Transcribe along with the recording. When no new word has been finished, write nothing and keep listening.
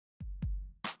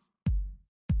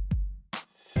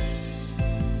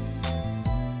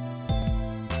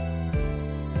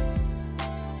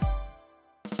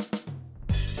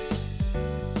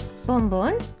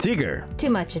Bonbon. Tigger. Too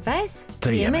much advice.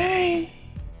 T.M.A.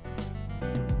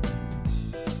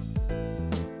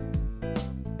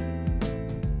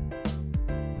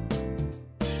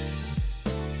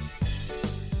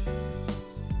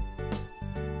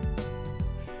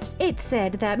 It's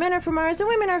said that men are from Mars and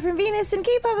women are from Venus, and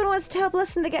K-Poppin wants to help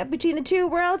lessen the gap between the two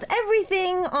worlds.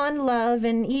 Everything on love,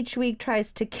 and each week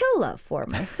tries to kill love for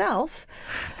myself.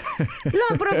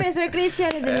 La Professor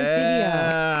Christian is in the studio.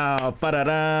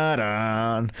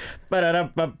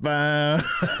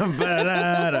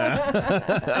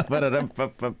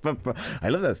 I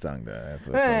love that song though.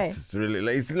 Right. It's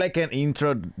really it's like an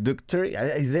introductory.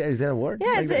 Is there a word?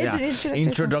 Yeah, like it's an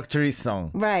introductory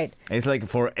song. Right. It's like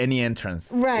for any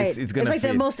entrance. Right. It's gonna like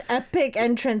fit. the most epic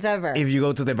entrance ever. If you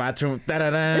go to the bathroom,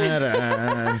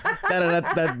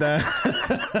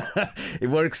 it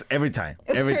works every time.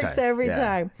 Every time. Every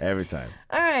time. Every time.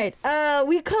 All right.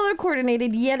 We color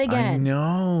coordinated yet again. I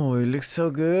know. It looks so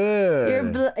good.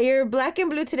 You're black and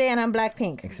blue today, and I'm black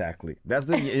pink. Exactly. That's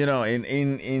the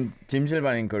in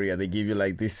Chimchilban in Korea, they give you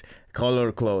like this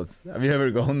color clothes. Have you ever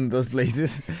gone to those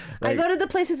places? I go to the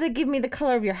places that give me the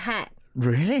color of your hat.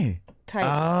 Really? Type.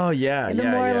 Oh yeah. The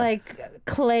more like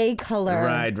clay color.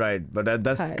 Right. But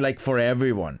that's type. like for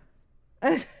everyone.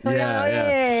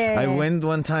 Yeah. I went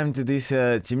one time to this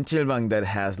Chimchilbang that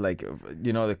has like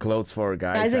the clothes for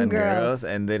guys and girls,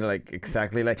 and then like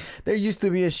exactly like there used to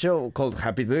be a show called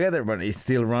Happy Together, but it's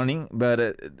still running.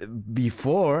 But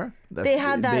before they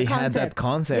had that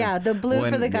concept. Yeah, the blue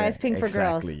for the guys, pink for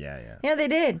girls. Exactly. Yeah. Yeah, they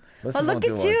did. Well, look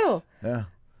at you. Yeah.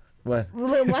 What?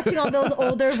 Watching all those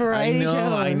older variety shows.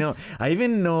 I know. I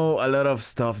even know a lot of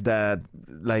stuff that,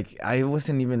 like, I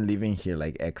wasn't even living here,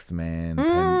 like X-Men,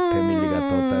 Pemiliga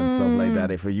Tota and stuff like that.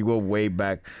 If you go way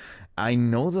back, I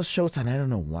know those shows and I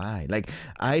don't know why. Like,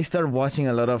 I started watching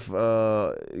a lot of,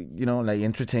 like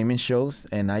entertainment shows,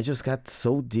 and I just got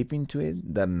so deep into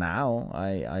it that now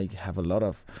I have a lot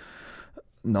of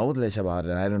knowledge about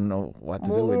it. I don't know what to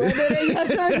do with it. You have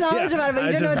so much knowledge about it, but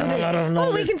you don't know what to do. A lot of knowledge.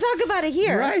 Oh, we can talk about it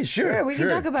here. Right, sure. We can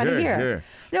talk about it here. Sure.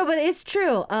 No, but it's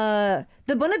true. One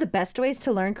of the best ways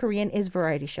to learn Korean is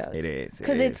variety shows. It is.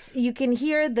 Because you can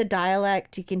hear the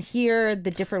dialect, you can hear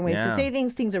the different ways to say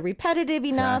things. Things are repetitive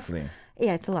enough. Exactly.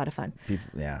 Yeah, it's a lot of fun.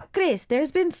 Yeah. Chris,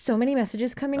 there's been so many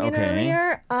messages coming in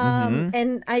earlier.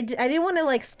 And I didn't want to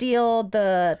like steal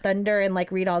the thunder and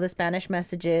like read all the Spanish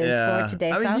messages for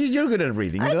today. I mean, you're good at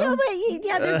reading, I know, but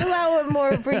there's a lot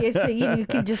more for you. So you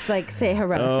can just like say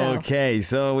hello. Okay,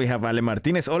 so we have Ale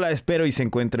Martinez. Hola, espero y se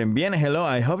encuentren bien. Hello,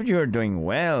 I hope you are doing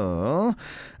well.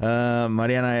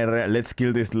 Mariana R. Let's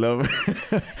kill this love.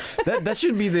 that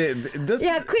should be Queen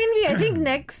Bee. I think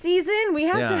next season we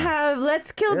have to have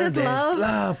Let's Kill This Love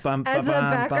as a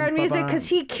background music, because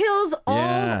he kills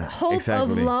all hope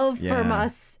of love from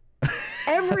us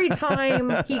every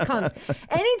time he comes.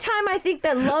 Anytime I think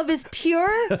that love is pure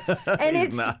and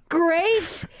it's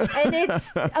great and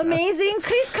it's amazing,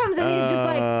 Chris comes and he's just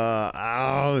like, no.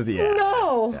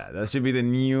 Yeah, that should be the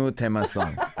new T.M.A.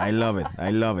 song. I love it.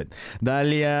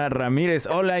 Dalia Ramirez.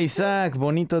 Hola, Isaac.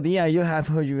 Bonito día. You have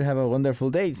a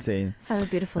wonderful day. Say. Have a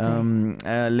beautiful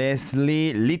day.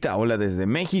 Leslie Lita. Hola desde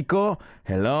México.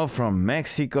 Hello from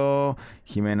Mexico.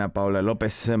 Jimena Paula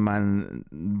López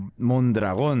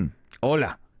Mondragón.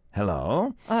 Hola.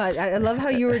 Hello. I love how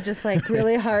you were just like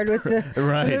really hard with the,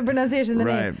 with the pronunciation of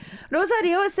the name.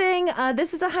 Rosario is saying,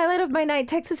 this is the highlight of my night.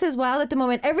 Texas is wild at the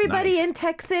moment. Everybody in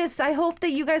Texas, I hope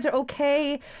that you guys are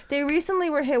okay. They recently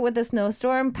were hit with a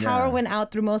snowstorm. Power went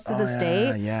out through most of the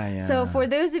state. Yeah. So for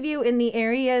those of you in the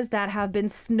areas that have been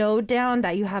snowed down,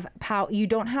 that you you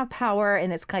don't have power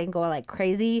and it's kind of going like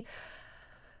crazy,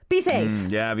 be safe.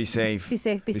 Be safe. Be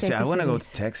safe. I want to go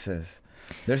to Texas.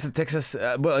 There's a Texas,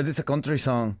 it's a country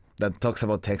song that talks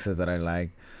about Texas that I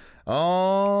like.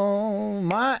 Oh,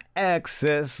 my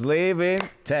exes live in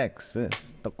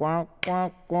Texas.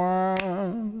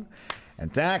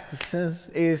 And Texas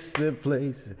is the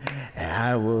place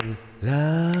I would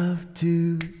love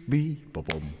to be. Boom,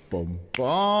 boom, boom,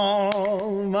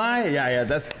 boom. You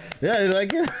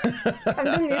like it?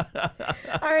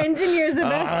 Our engineer's the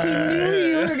best. He knew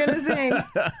you were going to sing.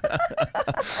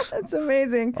 That's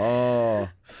amazing.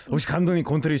 혹시 감독님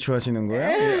컨트리 좋아하시는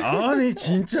거예요? 아니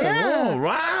진짜요?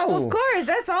 Wow. Of course,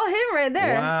 that's all him right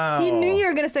there. Wow. He knew you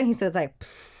were going to sing. He was like,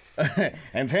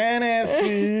 and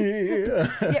Tennessee.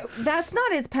 That's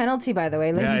not his penalty, by the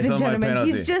way, ladies and gentlemen.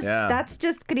 He's just that's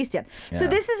just Christian. So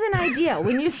this is an idea.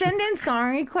 When you send in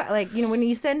song when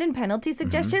you send in penalty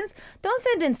suggestions, don't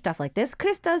send in stuff like this.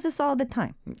 Chris does this all the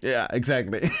time. Yeah,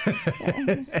 exactly.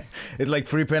 It's like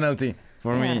free penalty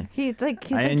for me. He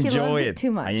loves it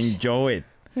too much. I enjoy it.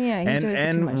 Yeah, he enjoys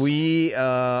it too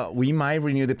much. We might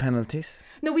renew the penalties.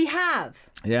 No, we have.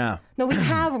 Yeah. No, we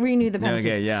have renewed the penalties.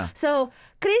 Okay, yeah. So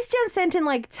Christian sent in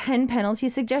like 10 penalty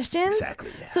suggestions. Exactly,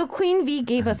 yeah. So Queen V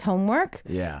gave us homework.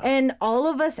 Yeah. And all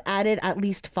of us added at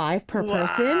least 5 per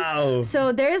person.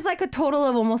 So there's like a total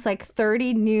of almost like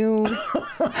 30 new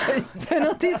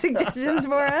penalty suggestions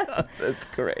for us. That's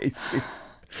crazy.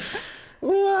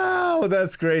 Wow,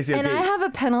 that's crazy. And okay. I have a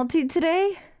penalty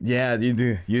today. Yeah, you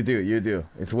do.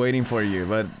 It's waiting for you.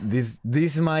 But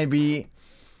this might be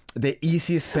the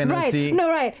easiest penalty.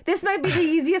 Right. This might be the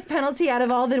easiest penalty out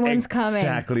of all the ones coming.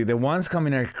 Exactly. The ones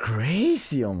coming are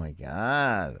crazy. Oh my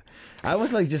God. I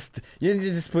was like you're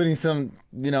just putting some,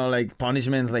 like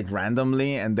punishments like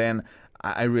randomly, and then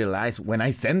I realized when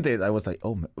I sent it, I was like,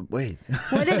 oh, wait.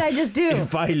 What did I just do?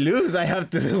 If I lose, I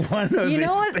have to do one of these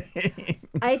things.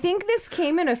 I think this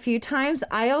came in a few times.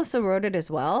 I also wrote it as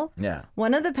well. Yeah.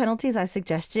 One of the penalties I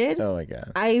suggested, oh my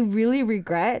God, I really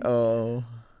regret. Oh.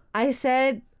 I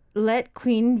said, let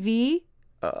Queen V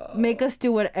make us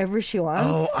do whatever she wants.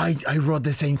 Oh, I wrote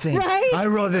the same thing. Right? I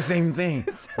wrote the same thing.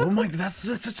 Oh my, that's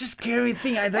such a scary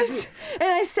thing. And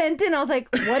I sent it and I was like,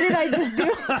 what did I just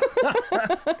do?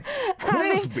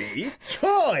 Crispy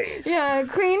choice. Yeah,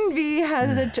 Queen V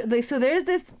has so there's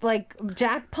this like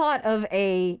jackpot of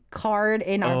a card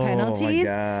in our penalties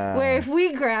where if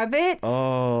we grab it,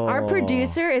 our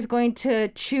producer is going to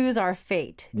choose our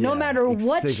fate. No matter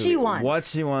what she wants. What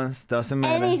she wants, doesn't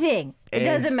matter. Anything. It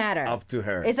doesn't matter. Up to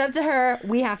her. It's up to her.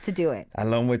 We have to do it.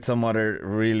 Along with some other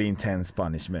really intense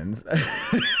punishments.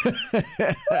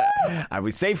 Are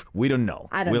we safe? We don't know.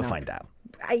 We'll find out.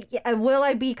 Will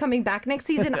I be coming back next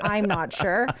season? I'm not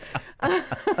sure.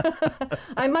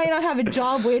 I might not have a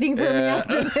job waiting for me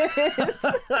after this.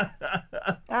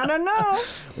 I don't know.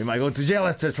 We might go to jail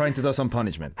after trying to do some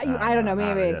punishment. I don't know,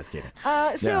 maybe. Just kidding.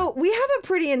 So we have a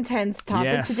pretty intense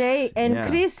topic today. And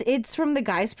Chris, it's from the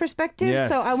guy's perspective. Yes.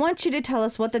 So I want you to tell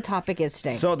us what the topic is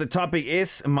today. So the topic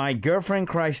is, my girlfriend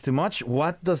cries too much.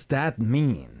 What does that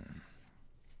mean?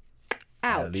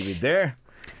 Ouch. I'll leave it there.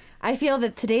 I feel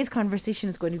that today's conversation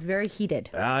is going to be very heated.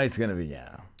 It's going to be,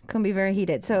 It's going to be very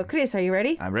heated. So, Chris, are you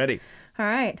ready? I'm ready. All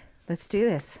right. Let's do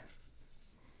this.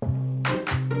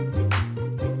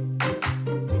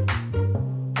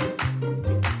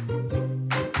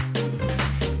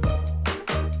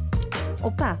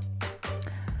 Oppa,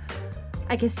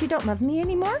 I guess you don't love me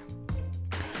anymore?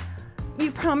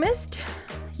 You promised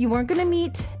you weren't going to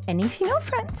meet any female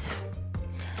friends,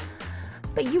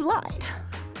 but you lied.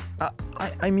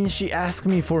 I mean, she asked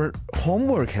me for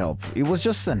homework help. It was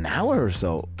just an hour or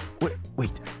so.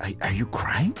 Wait, are you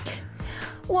crying?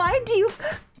 Why do you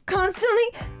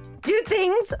constantly do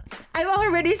things I've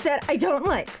already said I don't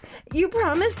like? You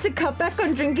promised to cut back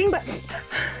on drinking, but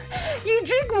you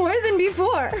drink more than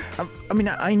before. I mean,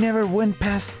 I never went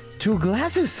past 2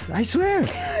 glasses, I swear.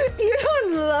 You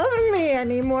don't love me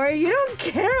anymore. You don't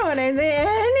care when I say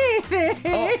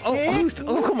anything.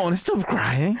 Oh, come on, stop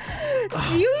crying.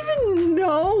 Do you even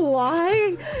know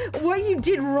what you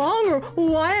did wrong or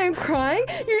why I'm crying?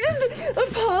 You're just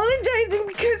apologizing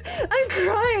because I'm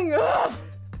crying. Ugh.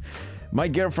 My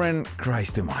girlfriend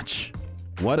cries too much.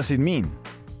 What does it mean?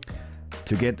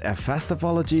 To get a fast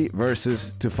apology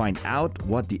versus to find out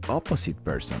what the opposite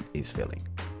person is feeling.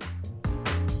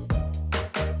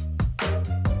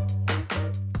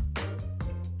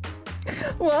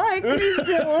 Why,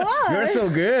 Christian? Why? You're so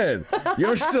good.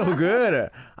 You're so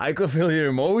good. I could feel your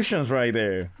emotions right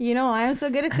there. You know why I'm so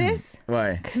good at this?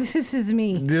 Why? Because this is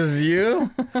me. This is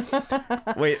you?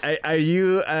 Wait, are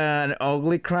you an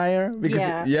ugly crier?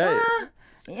 Because, yeah.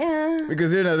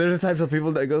 Because, there's the types of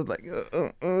people that goes like,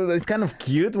 it's kind of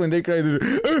cute when they cry.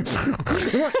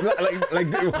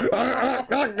 like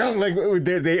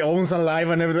they own some life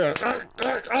and everything.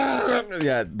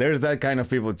 Yeah, there's that kind of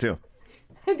people too.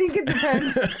 I think it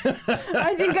depends.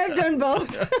 I think I've done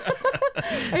both.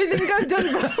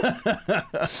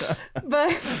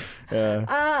 But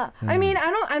I mean,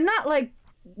 I'm not like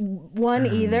one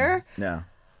either. Yeah.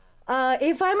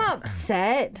 If I'm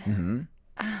upset,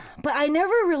 but I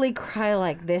never really cry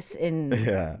like this in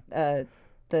a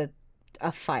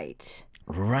fight.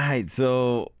 Right.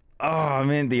 So,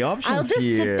 the options I'll just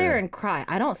here. sit there and cry.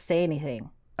 I don't say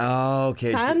anything. Oh,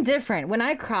 okay. So I'm different. When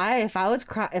I cry, if I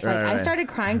started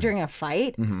crying during a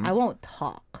fight, I won't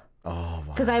talk. Oh, wow.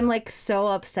 Because I'm like so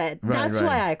upset. That's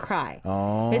why I cry.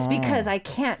 Oh. It's because I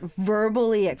can't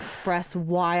verbally express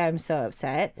why I'm so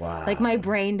upset. Wow. Like my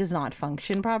brain does not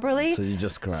function properly. So you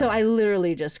just cry. So I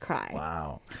literally just cry.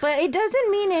 Wow. But it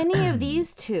doesn't mean any of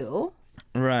these two.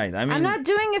 Right. I mean, I'm not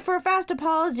doing it for a fast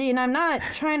apology, and I'm not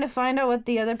trying to find out what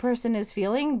the other person is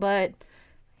feeling, but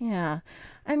yeah.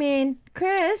 I mean,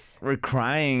 Chris. We're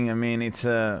crying. I mean, it's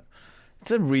a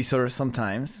resource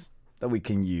sometimes that we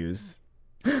can use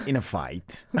in a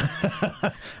fight.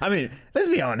 I mean, let's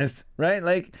be honest, right?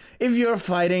 Like, if you're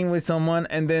fighting with someone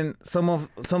and then some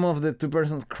of the two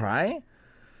persons cry,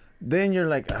 then you're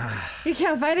like, you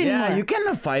can't fight anymore. Yeah, you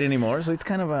cannot fight anymore. So it's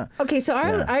kind of a... Okay, so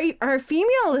our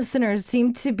female listeners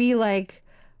seem to be like,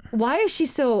 why is she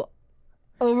so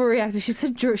overreacted? She's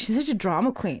such a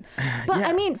drama queen. But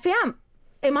I mean, fam,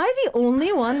 am I the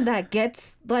only one that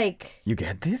gets like... You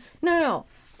get this? No.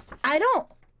 I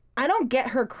don't get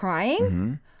her crying.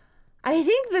 Mm-hmm. I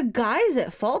think the guy's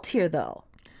at fault here, though.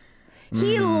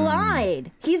 He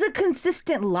lied. He's a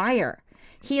consistent liar.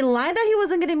 He lied that he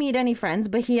wasn't going to meet any friends,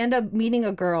 but he ended up meeting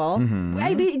a girl.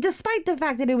 Mm-hmm. Despite the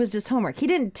fact that it was just homework, he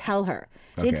didn't tell her.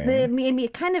 Okay.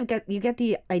 It kind of you get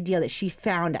the idea that she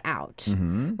found out,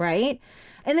 right?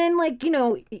 And then, like, you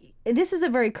know, this is a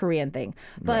very Korean thing,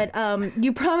 but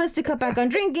you promised to cut back on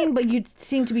drinking, but you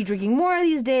seem to be drinking more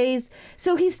these days.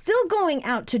 So he's still going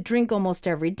out to drink almost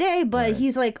every day, but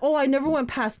he's like, oh, I never went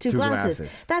past two glasses.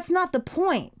 That's not the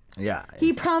point. Yeah.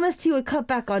 He promised he would cut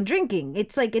back on drinking.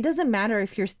 It's like, it doesn't matter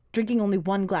if you're drinking only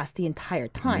one glass the entire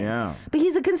time. Yeah. But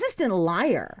he's a consistent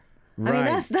liar. Right. I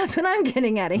mean, that's what I'm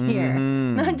getting at here.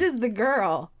 Not just the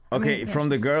girl. Okay, from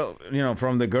the girl,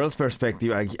 from the girl's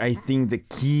perspective, I think the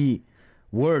key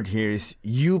word here is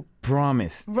you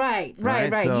promised. Right.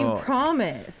 So you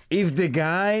promised. If the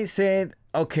guy said,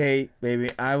 okay, baby,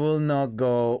 I will not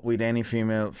go with any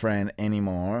female friend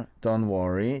anymore, don't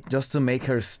worry, just to make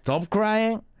her stop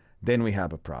crying, then we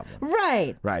have a problem.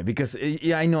 Right, because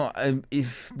I know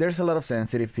if there's a lot of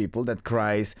sensitive people that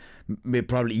cries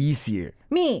probably easier.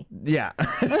 Me. Yeah.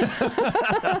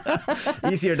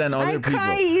 Easier than other people. I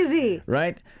cry easy.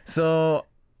 Right? So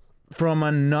from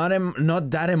a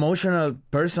not that emotional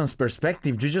person's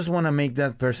perspective, you just want to make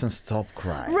that person stop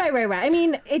crying. Right. I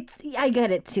mean, I get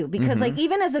it too, because like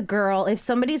even as a girl, if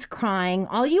somebody's crying,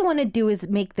 all you want to do is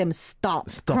make them stop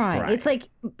crying. It's like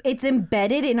it's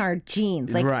embedded in our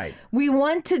genes. Like we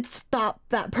want to stop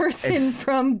that person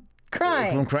from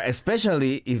crying.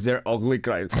 Especially if they're ugly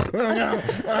cries. Who does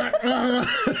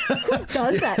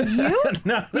that? You?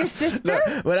 No, your sister?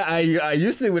 No, but I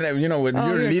used to when you're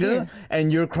little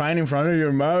and you're crying in front of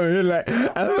your mom, and you're like,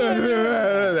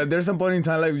 there's some point in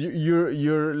time like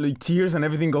your like tears and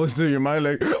everything goes to your mind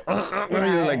like,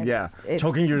 you're like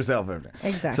choking yourself.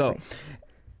 Exactly. So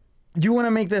you want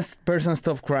to make this person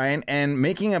stop crying, and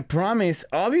making a promise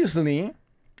obviously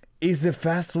is the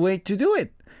fast way to do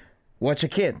it. Watch a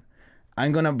kid.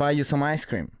 I'm going to buy you some ice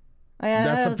cream.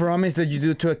 That's a promise that you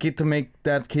do to a kid to make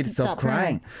that kid stop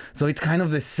crying. So it's kind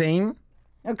of the same,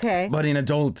 but in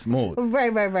adult mode.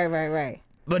 Right.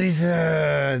 But it's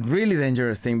a really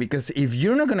dangerous thing, because if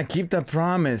you're not going to keep that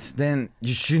promise, then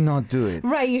you should not do it.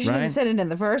 Right, you shouldn't have said it in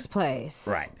the first place.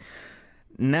 Right.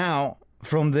 Now,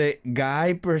 from the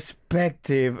guy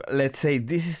perspective, let's say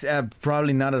this is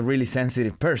probably not a really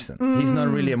sensitive person. He's not a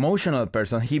really emotional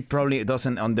person. He probably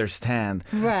doesn't understand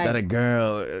that a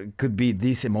girl could be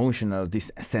this emotional, this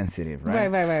sensitive,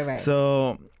 right? Right.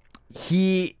 So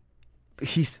he's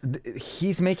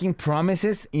making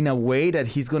promises in a way that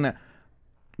he's gonna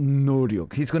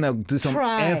he's gonna do some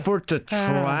effort to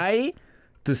try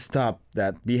to stop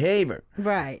that behavior.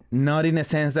 Right. Not in a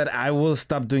sense that I will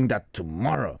stop doing that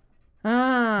tomorrow.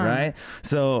 Right?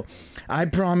 So I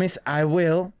promise I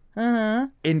will,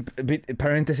 in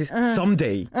parentheses,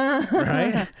 someday,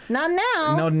 right?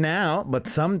 Not now, but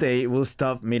someday we'll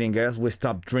stop meeting girls, we'll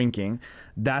stop drinking.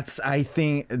 That's, I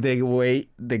think, the way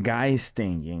the guy is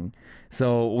thinking.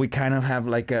 So we kind of have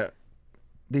like a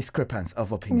discrepancy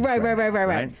of opinion.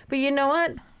 Right. But you know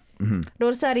what?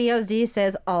 Rosario Z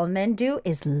says all men do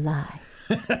is lie.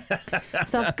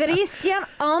 So Christian,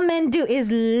 all men do is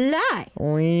lie.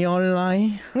 We all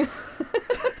lie.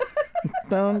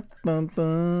 Dun, dun,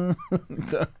 dun.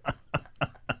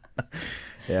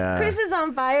 Yeah. Chris is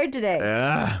on fire today.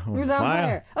 Yeah, he's on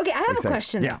fire. Okay, I have a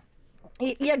question.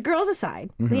 Yeah, girls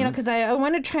aside, because I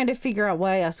want to try to figure out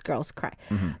why us girls cry.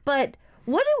 But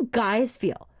what do guys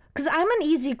feel? Because I'm an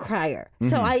easy crier.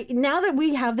 So now that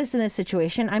we have this in this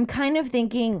situation, I'm kind of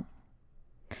thinking,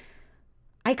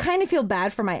 I kind of feel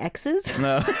bad for my exes.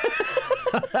 No.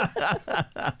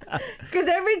 Because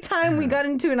every time we got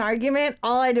into an argument,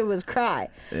 all I did was cry.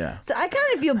 Yeah. So I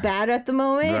kind of feel bad at the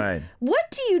moment. Right. What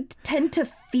do you tend to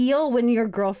feel when your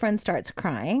girlfriend starts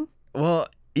crying? Well,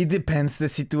 it depends the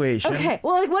situation. Okay.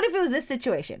 Well, like, what if it was this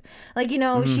situation? Like,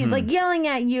 she's like yelling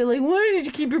at you, like, why did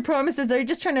you keep your promises? Are you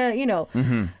just trying to,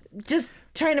 just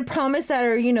trying to promise that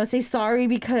or, say sorry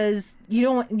because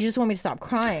you just want me to stop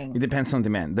crying? It depends on the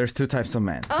man. There's two types of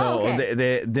men. Oh, so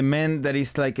okay. the man that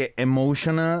is like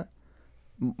emotional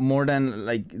more than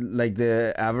like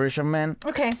the average of men.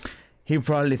 Okay. He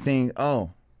probably think,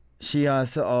 oh, she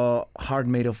has a heart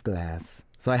made of glass.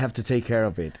 So I have to take care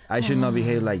of it. I should not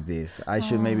behave like this. I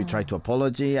should maybe try to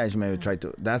apologize. I should maybe try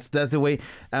to... That's the way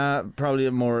probably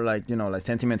more like, like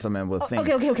sentimental men will think.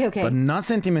 Okay. But not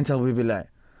sentimental will be like,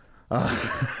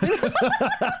 okay.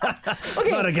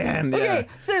 Not again. Okay, yeah.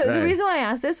 So the reason why I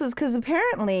asked this was because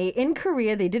apparently in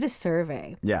Korea they did a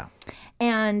survey. Yeah.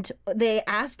 And they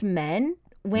asked men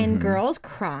when girls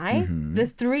cry, the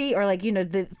three or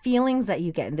the feelings that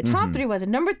you get. And the top three was,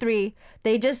 and number 3,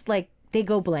 they just they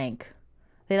go blank.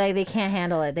 They can't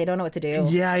handle it. They don't know what to do.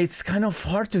 Yeah, it's kind of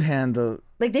hard to handle.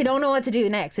 They don't know what to do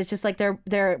next. It's just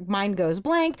their mind goes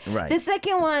blank. Right. The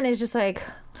second one is just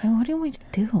what do we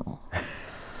do? What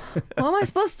am I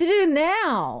supposed to do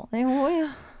now?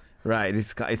 Right.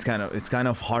 It's kind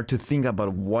of hard to think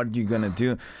about what you're gonna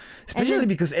do, especially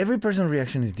because every person's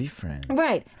reaction is different.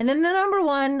 Right. And then the number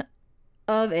 1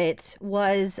 of it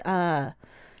was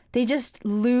they just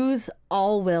lose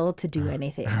all will to do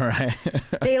anything. Right.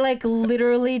 They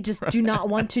literally just do not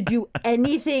want to do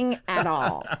anything at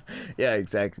all. Yeah,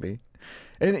 exactly.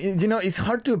 And it's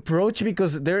hard to approach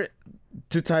because there are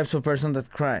two types of person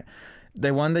that cry.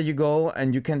 The one that you go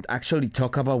and you can actually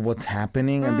talk about what's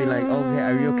happening and be like, okay,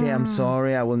 are you okay? I'm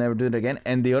sorry. I will never do it again.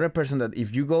 And the other person that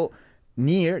if you go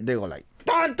near, they go like,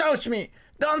 don't touch me.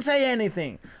 Don't say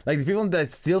anything. Like the people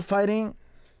that's still fighting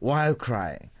while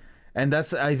crying. And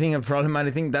that's, I think, a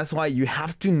problematic thing. That's why you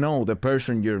have to know the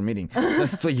person you're meeting.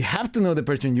 That's why you have to know the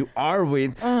person you are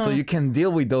with so you can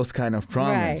deal with those kind of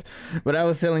problems. Right. But I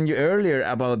was telling you earlier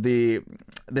about the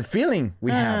feeling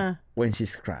we have when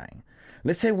she's crying.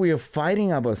 Let's say we are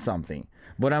fighting about something,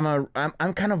 but I'm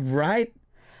kind of right.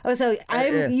 Oh, so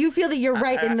you feel that you're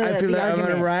right in the I feel the that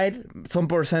argument. I'm right. Some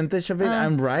percentage of it,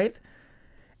 I'm right.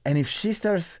 And if she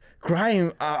starts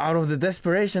crying out of the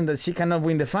desperation that she cannot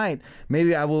win the fight,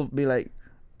 maybe I will be like,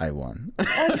 I won. No,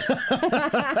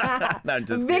 I'm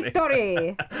just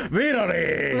Victory.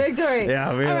 Victory.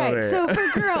 Yeah, victory. All right. So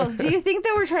for girls, do you think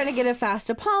that we're trying to get a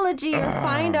fast apology or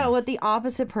find out what the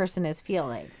opposite person is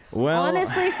feeling? Well,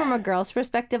 honestly, from a girl's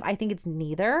perspective, I think it's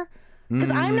neither. Because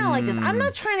I'm not like this. I'm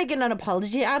not trying to get an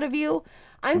apology out of you.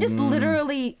 I'm just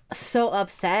literally so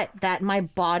upset that my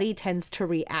body tends to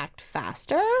react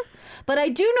faster. But I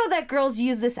do know that girls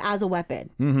use this as a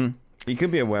weapon. Mm-hmm. It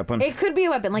could be a weapon. It could be a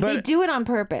weapon. Like, they do it on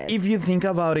purpose. If you think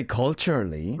about it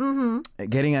culturally,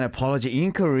 getting an apology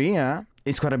in Korea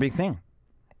is quite a big thing.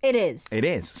 It is. It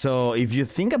is. So if you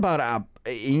think about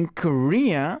in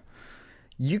Korea,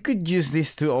 you could use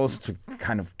this to also to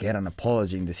kind of get an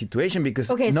apology in the situation because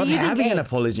not having an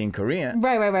apology in Korea,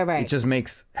 right. It just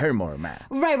makes her more mad.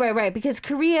 Right. Because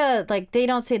Korea, they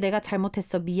don't say 내가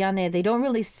잘못했어 미안해. They don't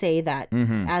really say that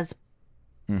as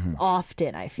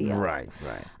often, I feel. Right.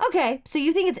 Okay, so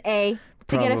you think it's A,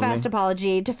 to get a fast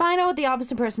apology, to find out what the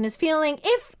opposite person is feeling.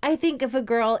 If a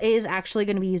girl is actually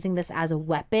going to be using this as a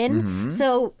weapon,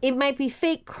 so it might be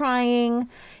fake crying.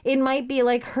 It might be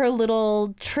like her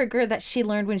little trigger that she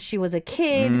learned when she was a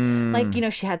kid. Like,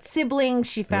 she had siblings.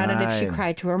 She found out if she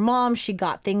cried to her mom, she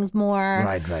got things more.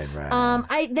 Right.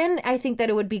 I think that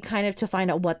it would be kind of to find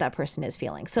out what that person is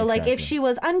feeling. So like if she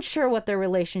was unsure what their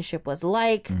relationship was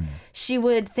like, she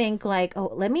would think like,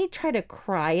 oh, let me try to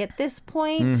cry at this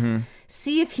point.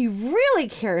 See if he really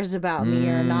cares about me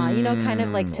or not, kind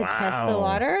of like to test the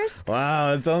waters.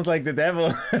 Wow, it sounds like the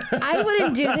devil. I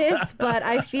wouldn't do this, but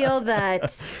I feel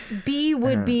that B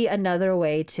would be another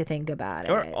way to think about it.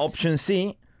 Or option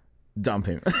C, dump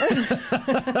him.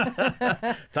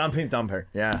 Dump her.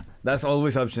 Yeah, that's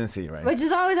always option C, right? Which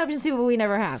is always option C, but we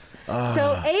never have.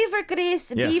 So A for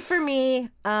Chris, B for me.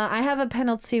 I have a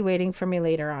penalty waiting for me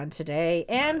later on today.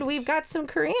 And we've got some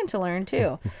Korean to learn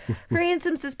too. Korean,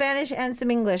 some Spanish, and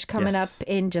some English coming up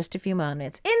in just a few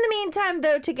moments. In the meantime,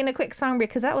 though, taking a quick song break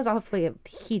because that was awfully a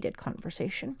heated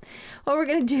conversation. What we're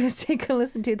going to do is take a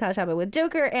listen to Tashaba with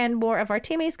Joker and more of our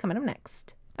T.M.A's coming up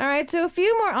next. All right, so a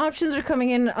few more options are coming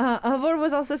in. Havor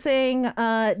was also saying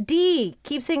D,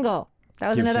 keep single. That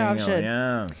was another option.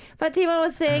 Yeah. Fatima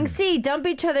was saying C, dump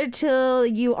each other till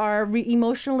you are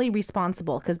emotionally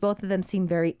responsible because both of them seem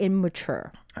very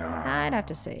immature. I'd have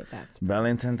to say that's...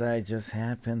 Valentine's Day just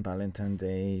happened. Valentine's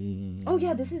Day. Oh,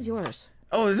 yeah, this is yours.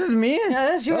 Oh, is this me? Yeah,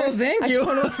 that's yours. Oh, thank you. I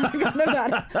totally forgot about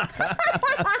it.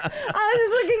 I was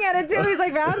just looking at it too. He's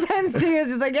like, Valentine's Day. He's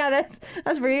just like, yeah, that's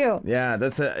for you. Yeah,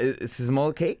 it's a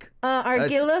small cake. Our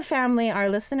Gila family, our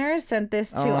listeners, sent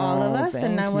this to all of us,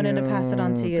 and I wanted to pass it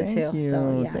on to you too.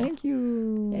 So yeah, thank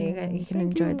you. Yeah, you can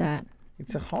enjoy that.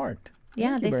 It's a heart.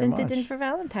 Yeah, they sent it in for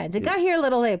Valentine's. It got here a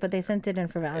little late, but they sent it in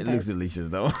for Valentine's. It looks delicious,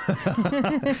 though.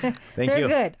 Thank They're you.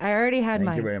 good. I already had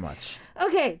mine. Thank you very much.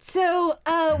 Okay, so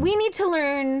we need to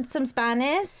learn some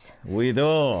Spanish. We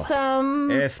do. Some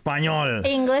Español.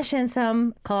 English and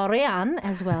some Korean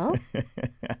as well.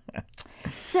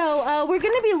 So we're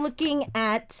going to be looking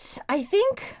at, I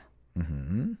think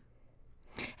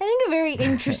a very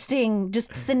interesting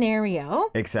just scenario.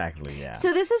 Exactly, yeah.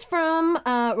 So this is from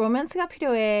Romance가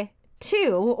필요해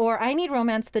 2, or I Need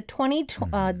Romance, the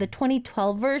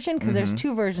 2012 version, because there's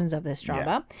 2 versions of this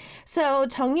drama. Yeah. So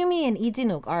정유미 and Lee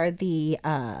Jin-wook are the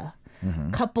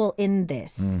couple in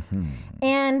this.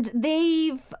 And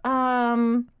they've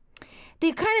kind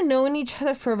of known each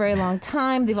other for a very long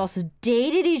time. They've also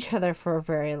dated each other for a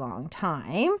very long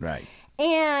time. Right.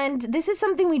 And this is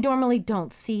something we normally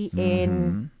don't see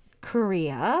in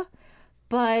Korea.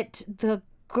 But the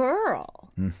girl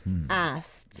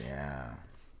asked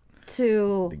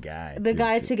the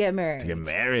guy to get married. To get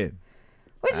married.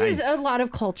 Which is a lot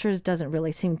of cultures doesn't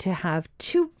really seem to have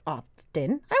too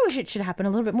often. I wish it should happen a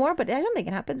little bit more, but I don't think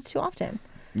it happens too often.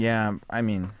 Yeah, I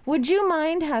mean... Would you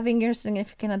mind having your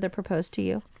significant other propose to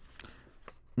you?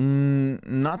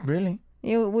 Not really.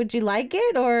 Would you like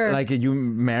it, or like you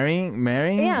marrying?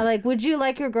 Yeah, like would you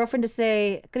like your girlfriend to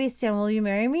say, "Christian, will you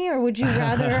marry me?" Or would you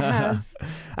rather have?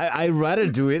 I'd rather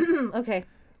do it. Okay.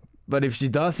 But if she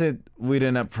does it with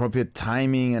an appropriate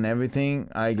timing and everything,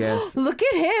 I guess. Look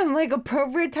at him, like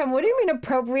appropriate time. What do you mean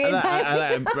appropriate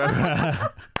timing?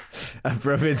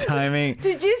 Appropriate timing.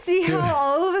 Did you see how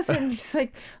all of a sudden she's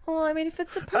like, "Oh, I mean, if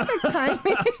it's the perfect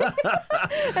timing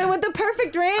and with the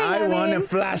perfect ring, I want a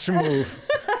flash move."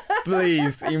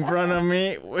 Please, in front of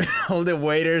me, with all the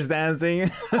waiters dancing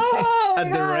at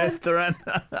the restaurant.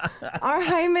 Our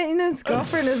high maintenance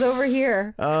girlfriend is over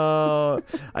here.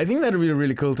 I think that would be a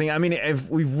really cool thing. I mean, if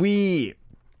we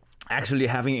actually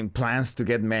having plans to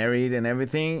get married and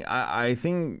everything, I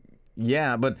think,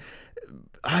 yeah, but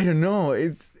I don't know.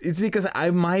 It's because I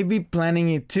might be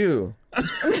planning it too.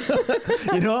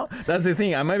 You know, that's the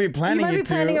thing. I might be planning it too. You might be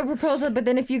planning a proposal, but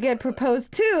then if you get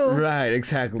proposed to, right?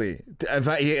 Exactly.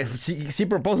 If she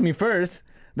proposed me first,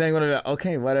 then I'm gonna be like,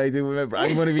 okay, what do I do?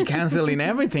 I'm gonna be canceling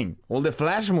everything, all the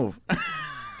flash move.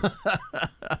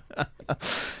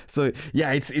 So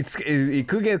yeah, it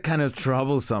could get kind of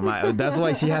troublesome. That's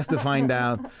why she has to find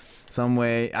out some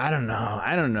way. I don't know.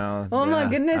 Oh my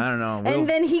goodness. I don't know. And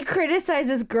then he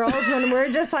criticizes girls when we're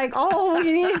just like, oh,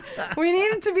 we need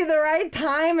it to be the right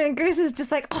time. And Chris is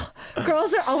just like, oh,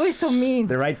 girls are always so mean.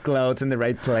 The right clothes in the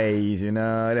right place, you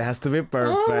know. It has to be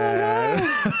perfect. Oh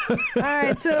all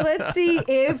right, so let's see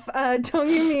if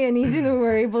정유미 and Lee Jin-wook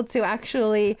were able to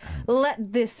actually let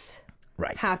this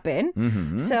happen.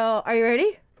 So are you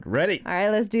ready? Ready. All right,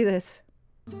 let's do this.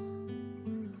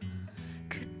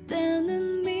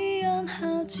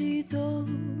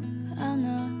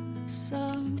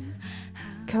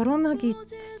 결혼하기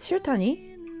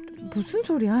싫다니? 무슨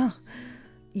소리야?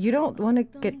 You don't want to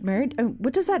get married?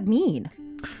 What does that mean?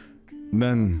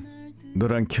 난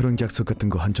너랑 결혼 약속 같은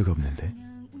거 한 적 없는데.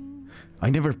 I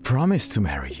never promised to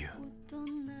marry you.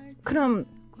 그럼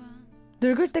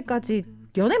늙을 때까지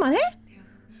연애만 해?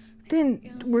 Then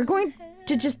we're going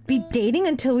to just be dating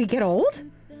until we get old?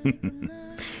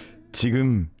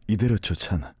 지금 이대로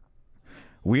좋잖아.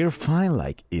 We're fine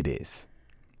like it is.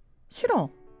 싫어.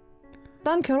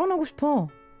 난 결혼하고 싶어.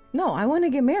 No, I want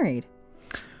to get married.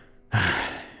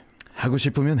 하고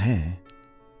싶으면 해.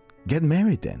 Get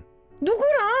married then.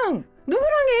 누구랑 해?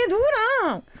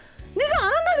 누구랑? 네가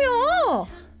안 한다며.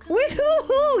 With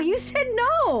who? You said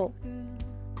no.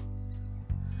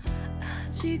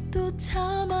 아직도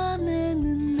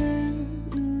참아내는 내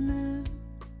눈을.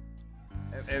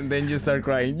 And then you start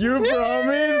crying. You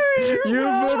promised. You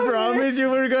promised you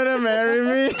were gonna marry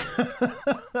me.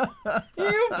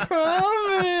 You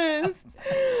promised.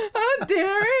 How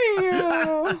dare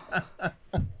you?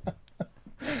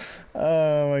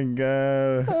 Oh my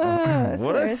god.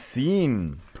 What a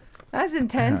scene. That's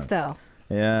intense though.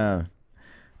 Yeah.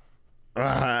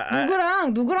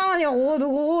 누구랑 하냐고.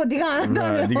 누구 네가 안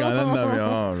한다며. 네가 안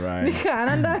한다며. Right. 네가 안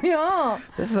한다며.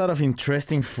 There's a lot of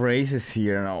interesting phrases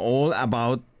here, all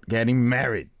about getting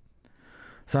married.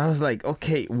 So I was like,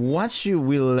 okay, what should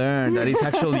we learn that is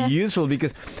actually useful?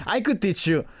 Because I could teach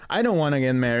you, I don't want to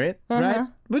get married, right?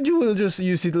 But you will just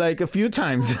use it like a few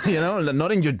times,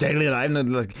 not in your daily life, not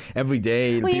like every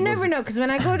day. Well, you never know, because when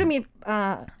I go to meet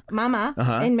Mama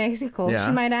in Mexico,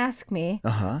 she might ask me,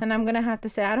 and I'm going to have to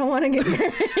say, I don't want to get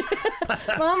married.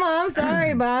 Mama, I'm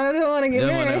sorry, but I don't want to get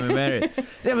married.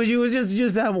 Yeah, but you will just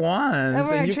use that once,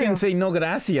 and you can say no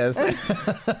gracias.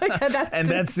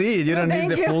 That's it. You don't need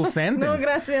the full sentence. No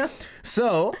gracias.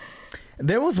 So,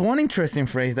 there was one interesting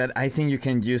phrase that I think you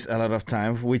can use a lot of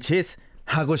times, which is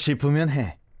하고 싶으면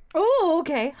해. Oh,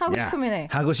 okay. 하고 싶으면 해.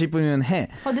 하고 싶으면 해.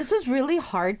 Oh, this was really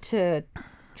hard to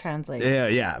translate.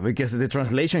 Yeah, because the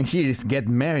translation here is get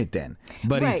married then.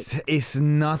 But it's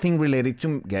nothing related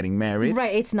to getting married.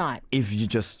 Right, it's not. If you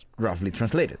just roughly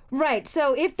translate it. Right,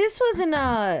 so if this was in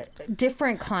a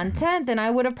different content, then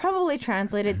I would have probably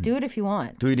translated do it if you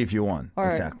want. Do it if you want,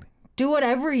 or exactly. Do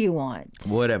whatever you want.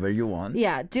 Whatever you want.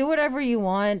 Yeah, do whatever you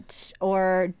want,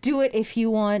 or do it if you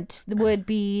want would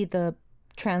be the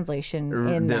translation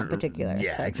in that particular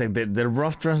segment. Exactly. The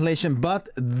rough translation, but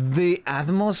the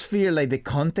atmosphere, like the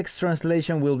context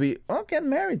translation will be, get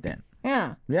married then.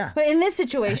 Yeah. Yeah. But in this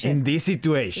situation.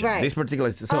 Right. This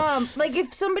particular so like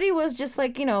if somebody was just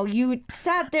like, you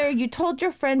sat there, you told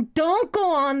your friend, don't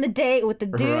go on the date with the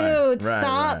dude.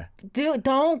 Stop. Right.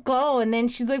 Don't go. And then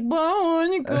she's like, well, I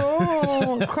want to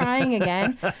go. Crying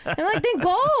again. And I'm like, then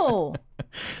go.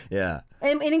 Yeah.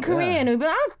 And in Korean, it would be,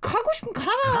 가고 싶으면 가.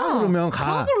 그러면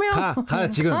가. 가.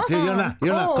 지금. 일어나.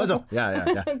 꺼져.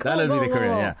 Yeah. That'll be the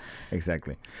Korean. Yeah.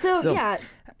 Exactly. So yeah.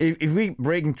 If we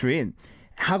break into it,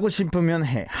 하고 싶으면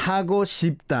해. 하고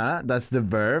싶다, that's the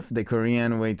verb, the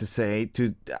Korean way to say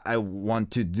I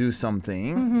want to do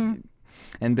something. Mm-hmm.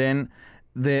 And then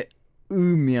the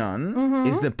으면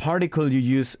is the particle you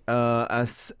use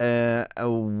as a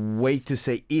way to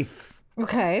say if.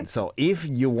 Okay. So if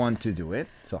you want to do it.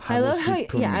 So I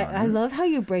love how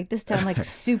you break this down like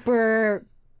super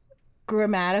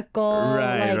grammatical,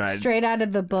 straight out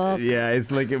of the book. Yeah,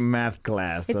 it's like a math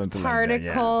class. It's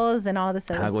particles and all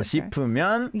this other 하고 stuff.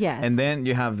 싶으면. Yes. And then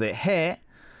you have the 해,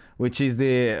 which is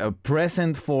the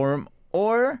present form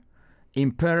or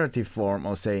imperative form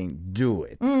of saying do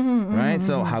it. Right?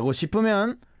 So 하고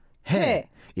싶으면 해.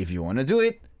 If you want to do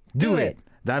it, do it.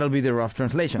 That'll be the rough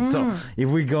translation. So if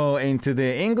we go into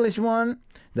the English one,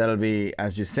 that'll be,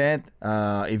 as you said,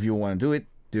 if you want to do it,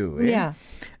 do it. Yeah.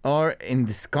 Or in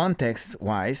this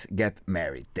context-wise, get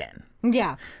married then.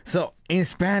 Yeah. So in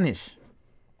Spanish,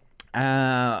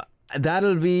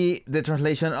 that'll be the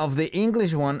translation of the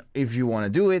English one. If you want to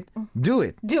do it, do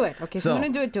it. Do it. Okay, so if you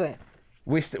want to do it, do it.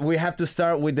 We have to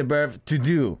start with the verb to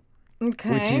do.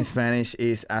 Okay. Which in Spanish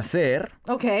is hacer.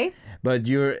 Okay. But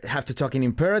you have to talk in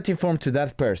imperative form to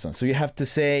that person. So you have to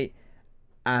say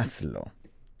hazlo.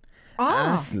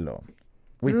 Hazlo.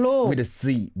 With a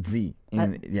Z.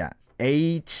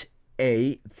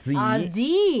 H-A-Z.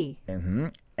 Z.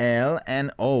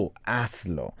 L-N-O.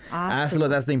 Hazlo. Hazlo,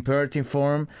 that's the imperative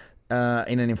form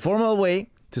in an informal way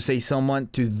to say someone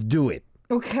to do it.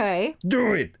 Okay.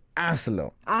 Do it.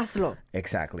 Hazlo. Hazlo.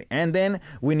 Exactly. And then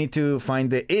we need to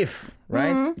find the if,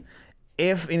 right? Mm-hmm.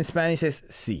 If in Spanish is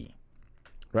sí.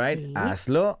 Right? Sí.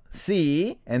 Hazlo,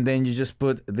 sí. And then you just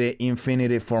put the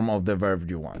infinitive form of the verb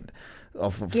you want.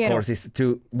 Of course, it's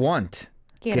to want.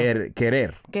 Querer.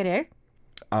 Querer.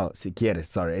 Oh, si quieres.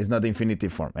 Sorry, it's not the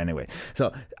infinitive form. Anyway,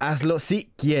 so hazlo si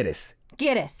quieres.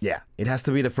 Quieres. Yeah, it has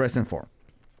to be the present form.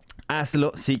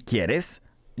 Hazlo si quieres.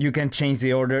 You can change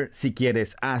the order. Si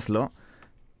quieres, hazlo.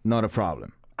 Not a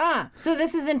problem. So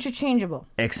this is interchangeable.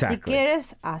 Exactly. Si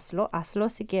quieres, hazlo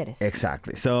si quieres.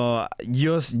 Exactly. So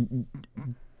just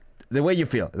the way you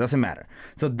feel. It doesn't matter.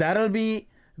 So that'll be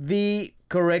the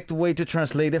correct way to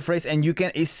translate the phrase, and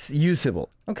it's usable.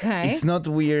 Okay. It's not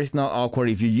weird, it's not awkward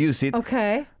if you use it.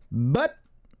 Okay. But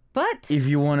if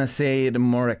you want to say it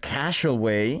more a casual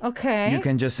way, okay, you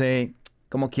can just say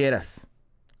como quieras.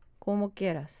 Como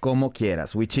quieras. Como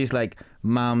quieras, which is like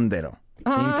ma음대로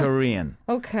in Korean.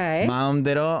 Okay.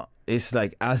 마음대로 is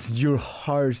like as your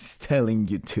heart's telling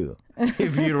you to.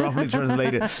 If you roughly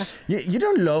translate it. You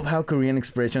don't love how Korean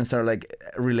expressions are like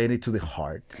related to the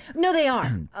heart? No, they are.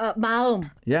 마음.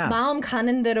 Yeah. 마음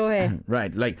가는 대로 해.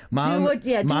 Right. Like do what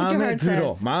your heart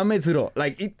says. 마음에 들어.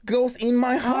 Like it goes in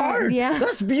my heart. Yeah.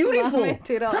 That's beautiful. 마음에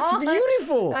들어. That's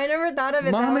beautiful. I never thought of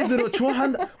it 마음에 that way. 들어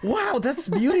좋아한다. Wow, that's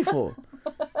beautiful.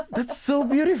 That's so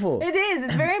beautiful. It is.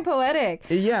 It's very poetic.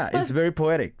 Yeah, it's very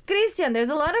poetic. Christian, there's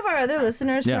a lot of our other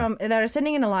listeners that are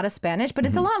sending in a lot of Spanish, but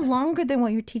it's a lot longer than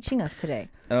what you're teaching us today.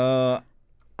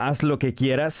 Haz lo que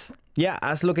quieras. Yeah,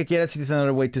 haz lo que quieras is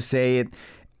another way to say it.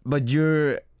 But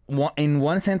in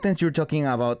one sentence, you're talking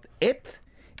about it.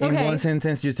 In one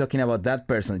sentence, you're talking about that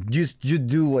person. You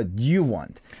do what you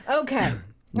want. Okay.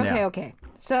 Okay.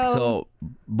 So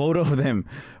both of them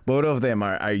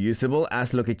are usable.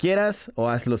 Haz lo que quieras o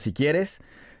hazlo si quieres.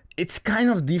 It's kind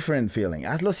of different feeling.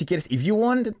 Hazlo si quieres. If you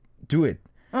want, do it.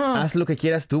 Haz lo que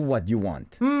quieras, do what you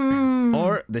want.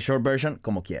 Or the short version,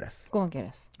 como quieras. Como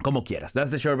quieras. Como quieras.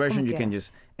 That's the short version. You can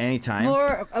just anytime.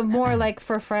 More like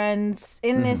for friends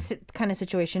in this kind of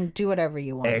situation, do whatever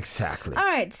you want. Exactly. All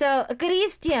right. So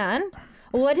Christian,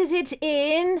 what is it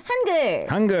in Hangul?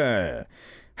 Hangul.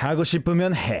 하고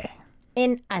싶으면 해.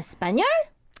 In español?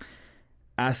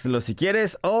 Hazlo si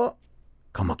quieres o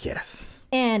como quieras.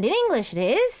 And in English it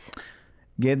is?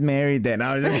 Get married then.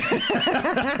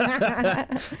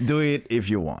 Do it if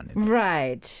you want it.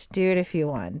 Right. Do it if you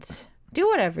want. Do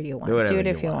whatever you want. Do it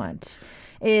if you want.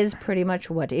 Is pretty much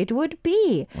what it would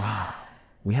be. Wow.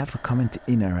 We have a comment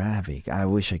in Arabic. I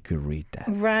wish I could read that.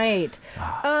 Right.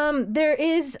 There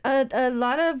is a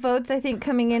lot of votes, I think,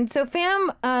 coming in. So,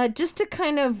 fam, just to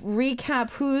kind of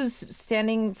recap who's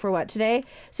standing for what today.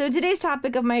 So, today's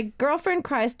topic of my girlfriend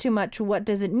cries too much. What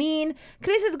does it mean?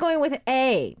 Chris is going with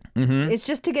A. It's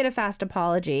just to get a fast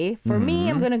apology. For me,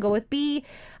 I'm going to go with B.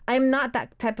 I'm not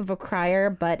that type of a crier,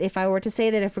 but if I were to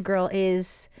say that if a girl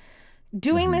is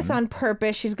doing this on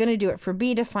purpose, she's going to do it for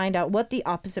B to find out what the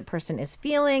opposite person is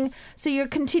feeling. So you're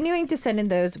continuing to send in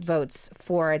those votes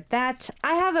for that.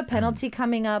 I have a penalty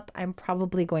coming up. I'm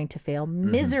probably going to fail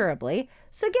miserably.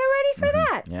 So get ready for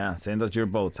that. Yeah, send us your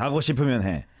votes. 하고 싶으면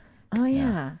해. Oh,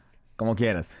 yeah. Como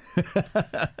quieras.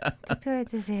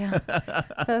 투표해주세요.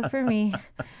 Vote for me.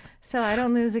 So I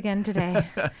don't lose again today.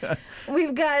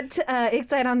 We've got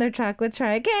Excite on their track with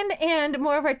Try Again and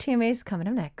more of our T.M.A's coming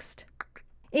up next.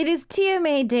 It is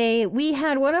T.M.A. Day. We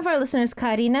had one of our listeners,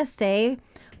 Karina, say,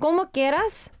 como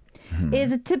quieras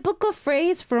is a typical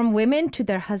phrase from women to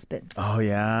their husbands. Oh,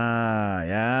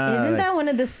 yeah. Isn't that one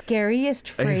of the scariest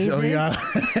phrases?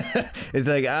 It's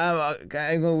like,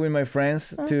 I go with my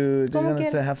friends to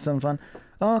have some fun.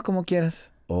 Oh, como quieras.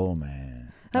 Oh,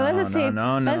 man. That was the same.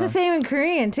 That's the same in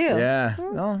Korean too. Yeah.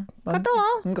 No. 갔다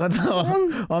와.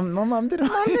 너 맘대로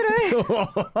해.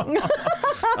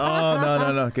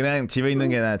 No. 그냥 집에 있는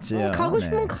게 낫지. 가고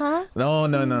싶으면 가. No.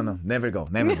 Never go.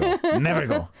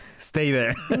 Stay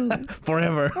there.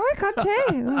 Forever. 가도 돼.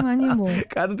 아니 뭐.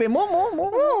 가도 돼.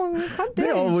 가도 돼.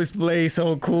 They always play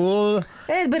so cool.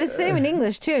 Yeah, but it's same in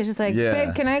English too. It's just like,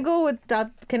 babe, can I go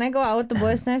out with the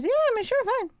boys tonight? Yeah, I mean, sure,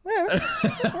 fine. Whatever.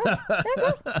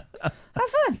 Go. Have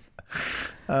fun.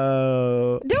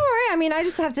 Don't worry. I mean, I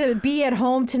just have to be at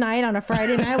home tonight on a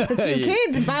Friday night with the two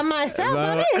kids by myself.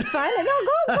 Mommy, it's fine.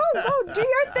 Go. Do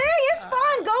your thing. It's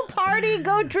fun. Go party.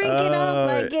 Go drink it up.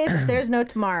 Like there's no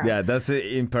tomorrow. Yeah, that's it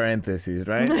in parentheses,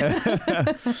 right?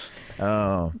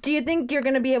 Do you think you're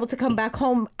going to be able to come back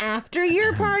home after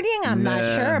you're partying? I'm not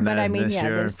sure. But I mean,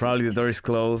 sure. Probably the door is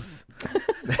closed.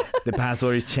 The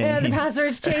password is changed. Yeah, the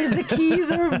password's changed. The keys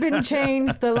have been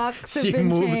changed. The locks have been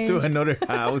changed. She moved to another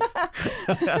house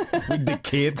with the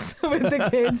kids.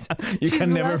 You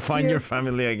can never find your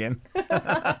family again.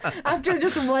 After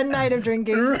just one night of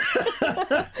drinking.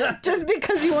 Just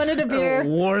because you wanted a beer.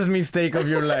 Worst mistake of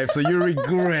your life. So you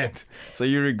regret.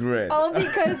 All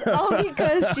because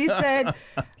she said,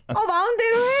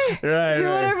 마음대로 해. Right, do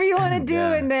whatever you want to do,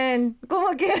 and then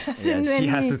como quieras. Yeah, and then she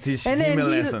has to teach him a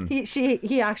lesson.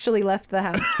 He actually left the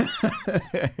house.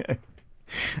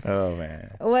 Oh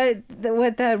man!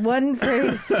 What that one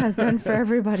phrase has done for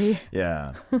everybody.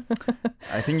 Yeah,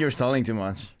 I think you're stalling too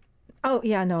much. Oh,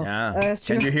 yeah, no. Yeah. That's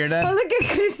true. Can you hear that? Oh, look at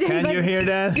Christian. Can you hear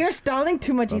that? You're stalling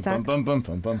too much, Isaac. So,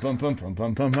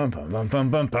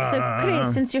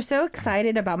 Chris, since you're so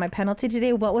excited about my penalty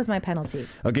today, what was my penalty?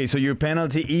 Okay, so your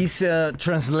penalty is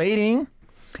translating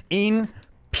in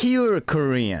pure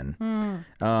Korean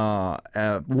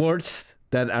words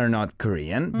that are not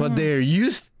Korean, but they're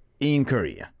used in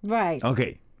Korea. Right.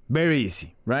 Okay. Very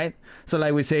easy, right? So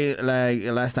like we say, like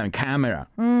last time, camera,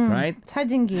 right?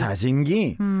 사진기.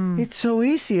 It's so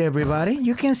easy, everybody.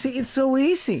 You can see it's so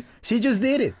easy. She just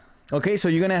did it. Okay, so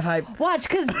you're going to have... Watch,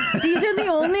 because these are the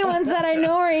only ones that I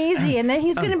know are easy. And then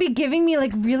he's going to be giving me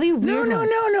like really weird ones.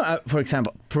 No. For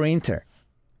example, printer.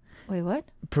 Wait, what?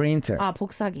 Printer.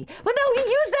 복사기. But no, we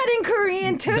use that in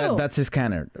Korean too. That's a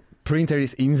scanner. Printer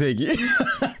is 인쇄기.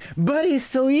 But it's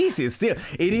so easy still.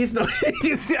 It is so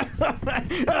easy.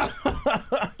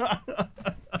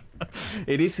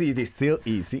 It is still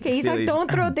easy. Okay, Isaac, don't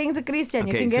throw things at Christian.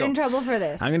 You can get in trouble for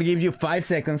this. I'm going to give you 5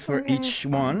 seconds for each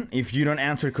one. If you don't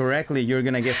answer correctly, you're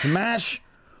going to get smashed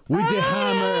with the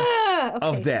hammer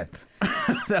of death.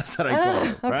 That's what I call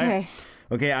it, right?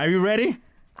 Okay, are you ready?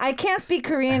 I can't speak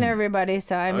Korean, everybody,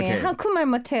 so I mean, 한국말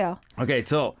못해요. Okay,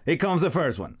 so here comes the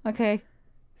first one. Okay.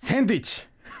 샌드위치.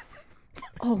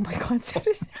 Oh my God,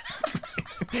 샌드위치.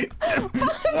 What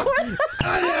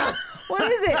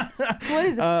is it? What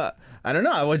is it? I don't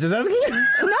know. I was just asking.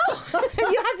 No,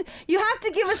 you have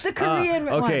to give us the Korean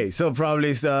one. Okay, so probably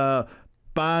it's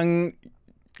bang.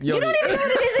 You don't even know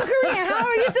what it is in Korean. How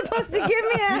are you supposed to give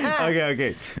me a?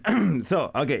 Okay.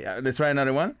 So let's try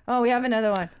another one. Oh, we have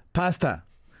another one. Pasta.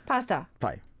 5.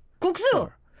 국수.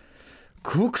 4.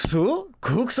 Kuksu?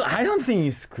 I don't think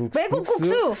it's kuksu. 외국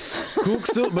국수.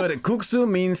 Kuksu, but kuksu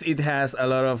means it has a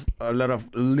lot of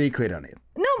liquid on it.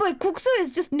 No, but 국수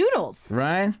is just noodles.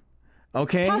 Right?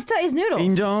 Okay. Pasta is noodles.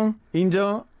 인정.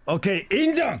 Okay,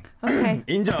 인정. Okay.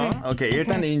 인정. Okay,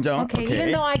 일단 인정. Okay,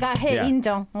 even though I got hit, Yeah.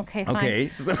 인정. Okay, fine.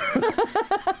 Okay.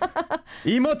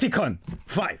 Emoticon.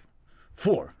 5,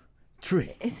 4,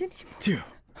 3, Is it 2.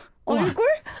 얼굴?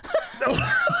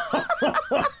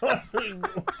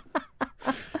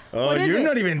 Oh, is you're it?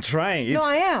 not even trying. It's No,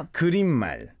 I am.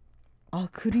 그림말. Oh,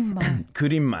 그림말.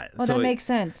 그림말. Oh, that makes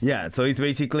sense. Yeah, so it's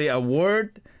basically a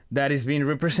word that is being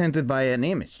represented by an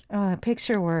image.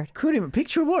 Picture word.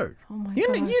 Picture word. Oh my you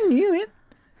God. You knew it.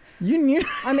 You knew.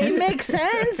 I mean, it makes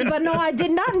sense, but no, I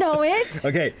did not know it.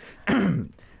 Okay.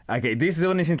 Okay, this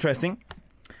one is interesting.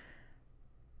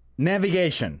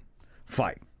 Navigation.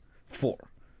 5, 4,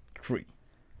 3,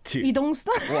 2.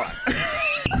 이동수단? 1.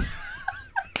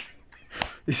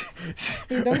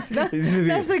 이동수단?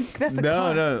 That's a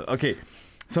car. No. Okay.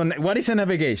 So what is a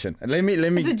navigation? Let me.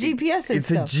 It's a GPS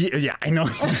system. Yeah, I know.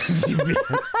 It's a GPS.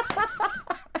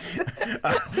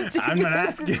 I'm not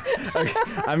asking. Okay,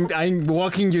 I'm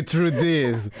walking you through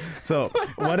this. So,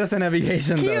 what does a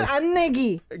navigation do? 길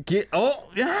안내기. Oh,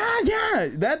 yeah,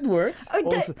 that works.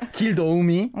 Also, 길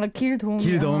도우미. 길 도우미.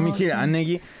 길 도우미, 길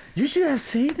안내기. You should have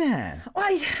said that.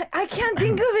 I can't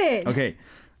think of it. Okay,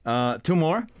 2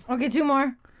 more. Okay, 2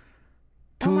 more.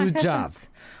 Two jobs.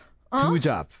 2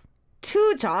 jobs.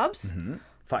 2 jobs?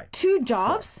 5. 2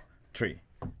 jobs? 3,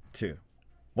 2,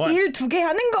 1. 일 2개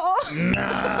하는 거.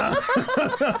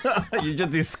 You're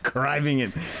just describing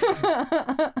it.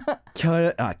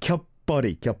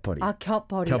 겹벌이.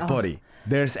 겹벌이.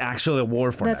 There's actually a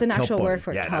word for that's that. An actual 겹벌이. word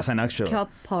for it. Yeah, that's an actual.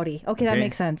 겹벌이. Okay, that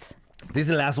makes sense. This is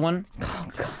the last one. Oh,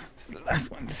 God. This is the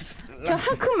last one. 저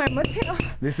한국말 못해요.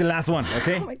 This is the last one,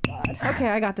 okay? Oh, my God. Okay,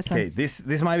 I got this one. Okay,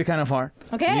 this might be kind of hard.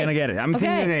 Okay. You're going to get it. I'm thinking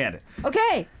you're going to get it.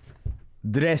 Okay.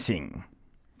 Dressing.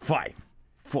 5,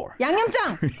 4.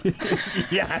 양념장.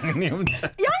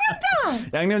 양념장. 양념장.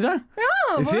 양념장?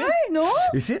 Yeah, Is right? it? No?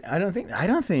 Is it? I don't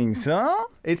think so.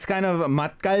 It's kind of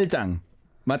맛깔장.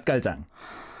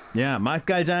 Yeah,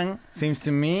 맛깔장 seems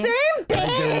to me Same thing. like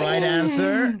the right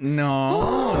answer.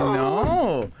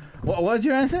 No. What's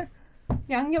your answer?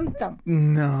 양념장.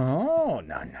 No.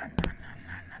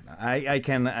 I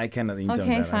cannot enjoy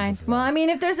Okay, that fine. answer. Well, I mean,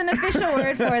 if there's an official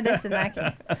word for this, then I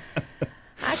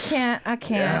can't.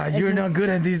 Yeah, you're not good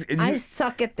at this. I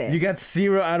suck at this. You got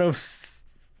 0 out of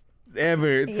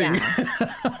everything. Yeah.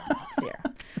 0.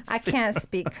 I can't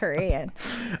speak Korean.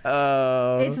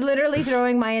 Oh. It's literally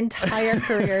throwing my entire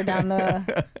career down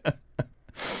the...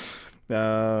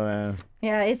 Oh, man.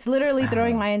 Yeah, it's literally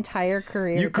throwing my entire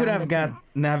career You could down have the got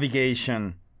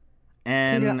navigation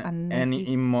and 안내기.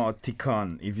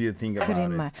 emoticon if you think about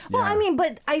그림말. it. Well, Yeah. I mean,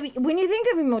 but when you think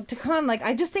of emoticon, like,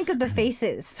 I just think of the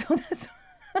faces. So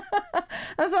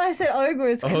that's why I said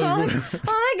얼굴. Because all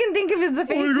I can think of is the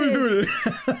faces.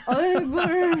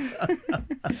 얼굴.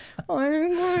 Or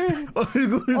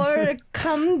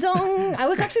감정. I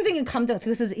was actually thinking 감정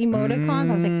because it's emoticons.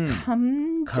 I was like,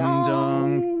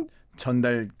 감정.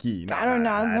 전달기. I don't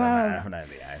know.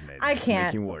 I can't.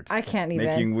 Making words. I can't even.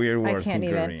 Making weird words I can't in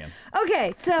even. Korean.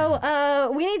 Okay, so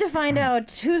we need to find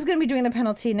out who's going to be doing the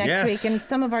penalty next week and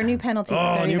some of our new penalties.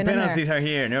 Oh, new even penalties are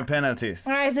here. New penalties.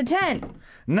 All right, so 10,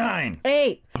 9,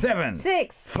 8, 7,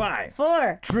 6, 5,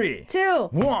 4, 3, 2.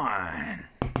 1.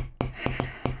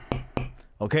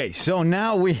 Okay, so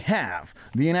now we have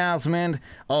the announcement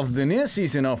of the new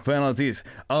season of penalties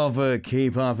of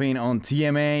K-Poppin on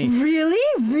T.M.A. Really?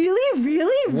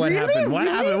 What happened?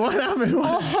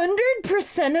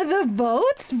 100% of the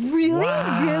votes? Really?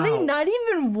 Wow. Really? Not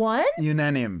even one?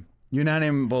 Unanimous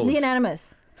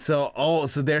Unanimous. So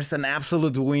there's an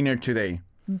absolute winner today.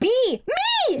 B.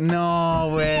 Me!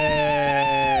 No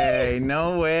way.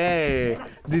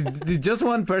 Did just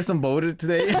one person voted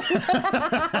today?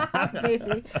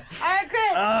 Maybe. All right,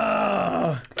 Chris.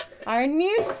 Oh. Our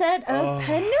new set of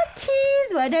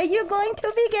penalties. What are you going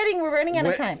to be getting? We're running out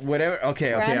of time. Whatever.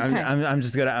 Okay. We're out of time. I'm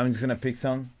just gonna pick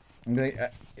some.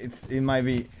 It might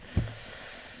be.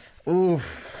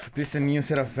 Oof. This is a new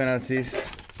set of penalties.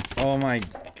 Oh my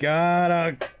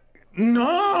God.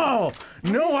 No!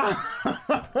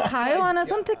 가요 하나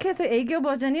선택해서 애교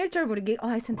버전 1절 부르기. Oh,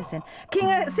 I sent this in.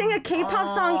 Sing a K-pop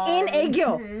song in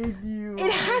애교.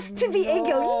 It has to be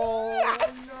애교.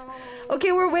 Yes!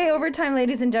 Okay, we're way over time,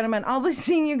 ladies and gentlemen. I'll be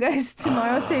seeing you guys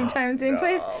tomorrow, same time, same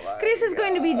place. Chris is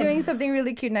going to be doing something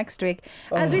really cute next week.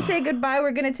 As we say goodbye,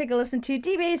 we're going to take a listen to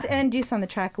D-Bass and Deuce on the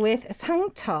track with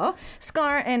상처,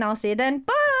 Scar, and I'll see you then.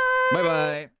 Bye!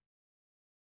 Bye-bye.